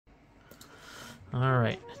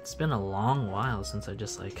Alright, it's been a long while since I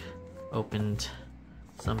just like opened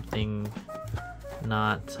something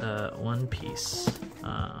not One Piece.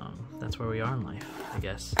 That's where we are in life, I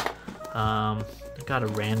guess. I got a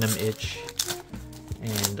random itch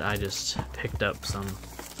and I just picked up some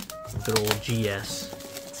good old GS.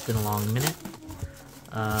 It's been a long minute.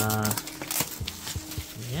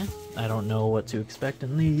 Yeah, I don't know what to expect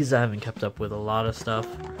in these. I haven't kept up with a lot of stuff.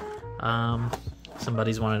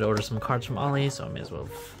 Somebody's wanted to order some cards from Ollie, so I may as well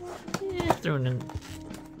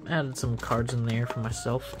added some cards in there for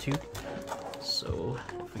myself too. So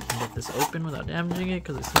if we can get this open without damaging it,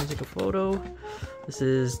 because it's gonna take a photo. This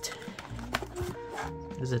is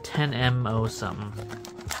a 10MO something.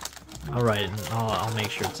 All right, and I'll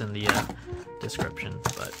make sure it's in the description.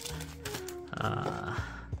 But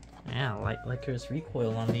yeah, like there's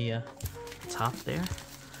recoil on the top there.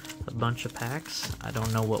 A bunch of packs. I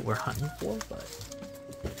don't know what we're hunting for, but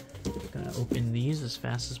I'm gonna open these as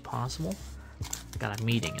fast as possible. Got a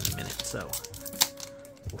meeting in a minute, so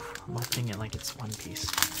I'm opening it like it's One Piece.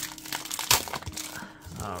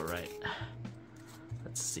 All right,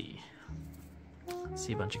 let's see. Let's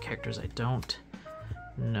see a bunch of characters I don't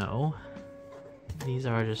know. These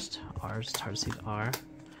are just R's. It's hard to see the R.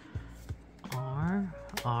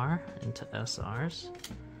 R into SRs.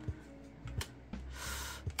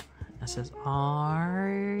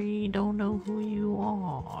 SSR, don't know who you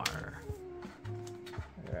are.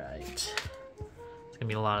 Right. It's gonna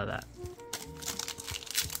be a lot of that.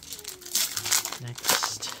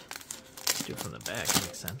 Next, let's do it from the back,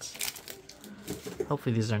 makes sense.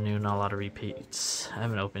 Hopefully these are new, not a lot of repeats. I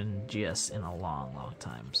haven't opened GS in a long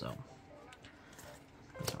time, so.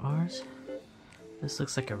 These are ours. This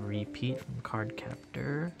looks like a repeat from Card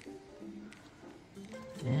Captor.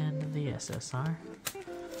 And the SSR.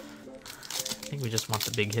 I think we just want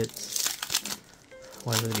the big hits,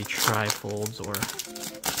 whether they be trifolds or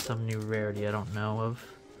some new rarity I don't know of.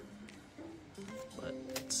 But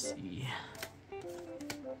let's see.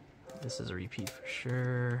 This is a repeat for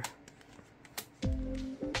sure. I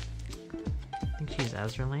think she's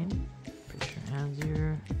Azurlane. Pretty sure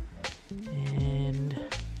Azure. And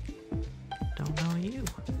don't know you.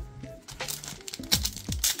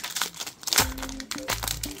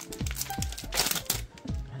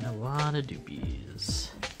 A lot of doobies.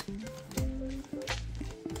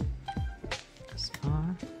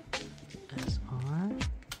 SR. Alright.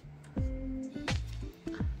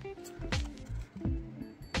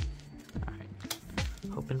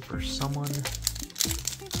 Hoping for someone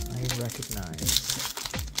I recognize.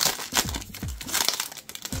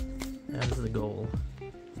 That is the goal.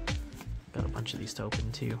 Got a bunch of these to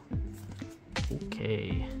open too.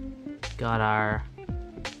 Okay. Got our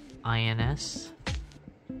INS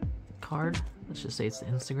card. Let's just say it's the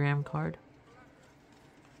Instagram card.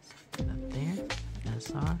 Put that there.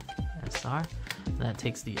 SR. That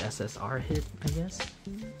takes the SSR hit, I guess.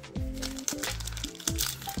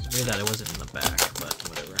 It's weird that it wasn't in the back, but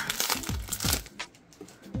whatever.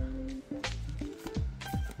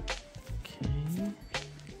 Okay.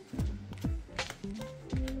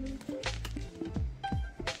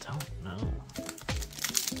 Don't know.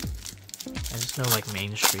 I just know like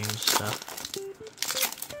mainstream stuff.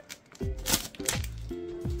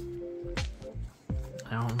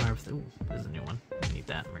 I don't remember if there's a new one. I need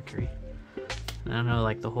that Mercury. I don't know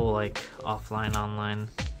like the whole like offline online.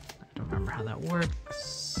 I don't remember how that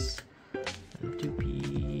works.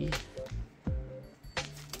 Doopy.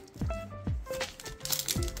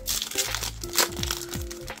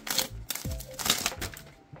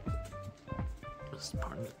 This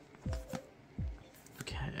part of it.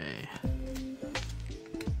 Okay.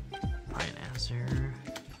 Probably an answer.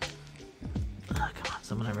 Come on,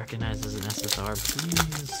 someone I recognize as an SSR,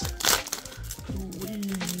 please.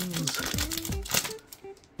 Please.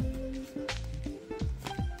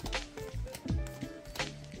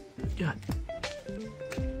 God.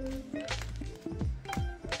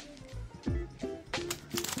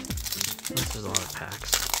 At least there's a lot of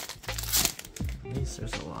packs. At least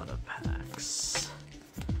there's a lot of packs.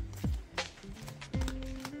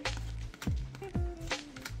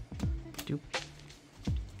 Doop.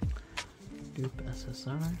 Doop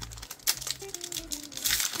SSR.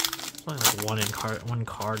 There's only like one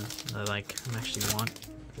card that like I'm actually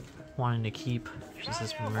wanting to keep. Which is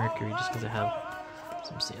this Mercury, just because I have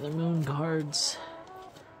some Sailor Moon cards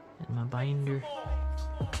in my binder.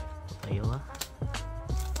 Layla.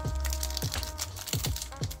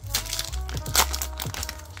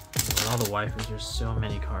 With all the waifus, there's so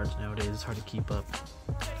many cards nowadays, it's hard to keep up.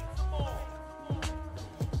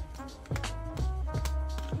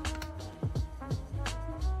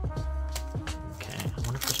 Okay, I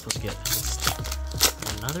wonder if we're supposed to get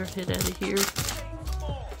another hit out of here.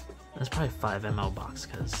 That's probably 5 MO box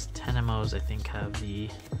because 10 MOs I think have the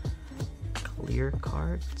clear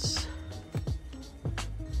cards.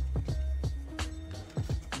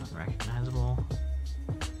 Unrecognizable.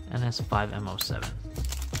 And it's 5 MO7.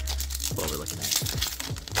 That's what we're looking at.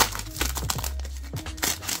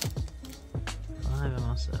 5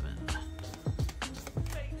 MO7.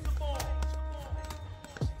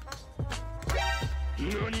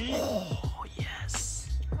 Oh, yes.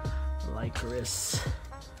 Lycris.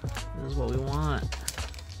 This is what we want.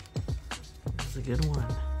 This is a good one.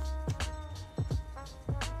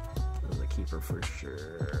 This is a keeper for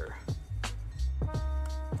sure.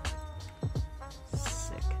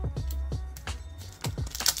 Sick.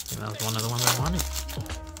 And that was one of the ones I wanted.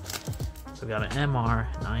 So we got an MR,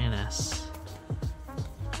 an INS.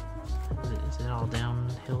 Is it all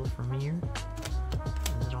downhill from here?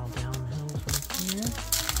 Is it all downhill from here?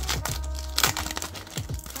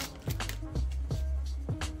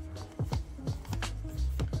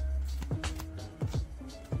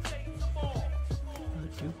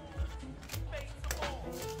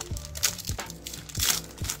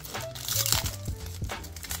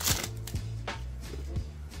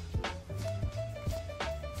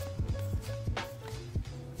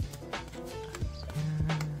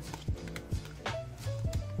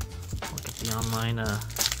 The online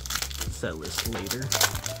set list later.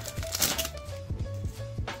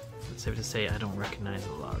 It's safe to say I don't recognize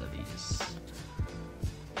a lot of these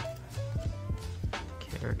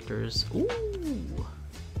characters. Ooh,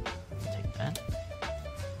 I'll take that.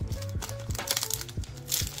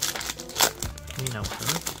 We know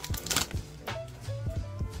her.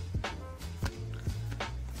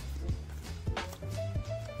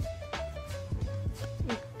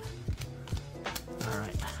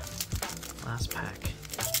 Last pack.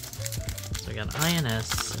 So we got an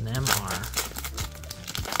INS, an MR.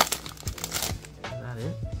 Is that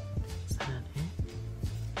it? Is that it?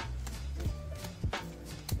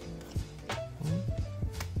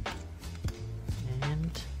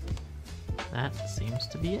 And that seems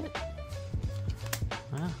to be it.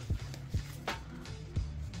 Wow.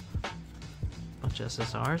 Bunch of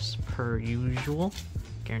SSRs per usual.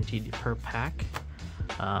 Guaranteed per pack.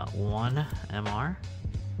 1 MR.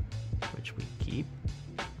 Which we keep.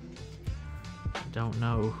 Don't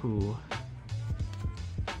know who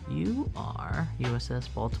you are. USS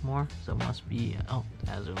Baltimore, so must be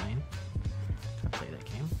Azurlane. I play that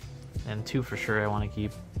game. And 2 for sure I want to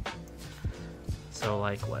keep. So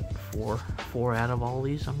like what, 4 out of all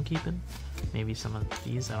these I'm keeping. Maybe some of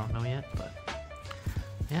these I don't know yet, but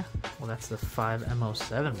yeah. Well, that's the 5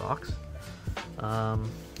 MO7 box.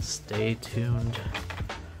 Stay tuned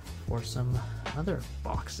for some other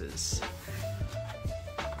boxes.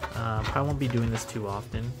 Probably won't be doing this too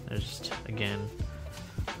often. There's just, again,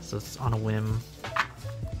 so it's on a whim.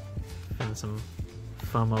 And some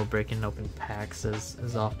FOMO breaking open packs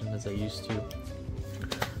as often as I used to.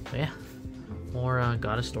 But yeah, more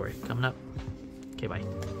God of Story coming up. Okay, bye.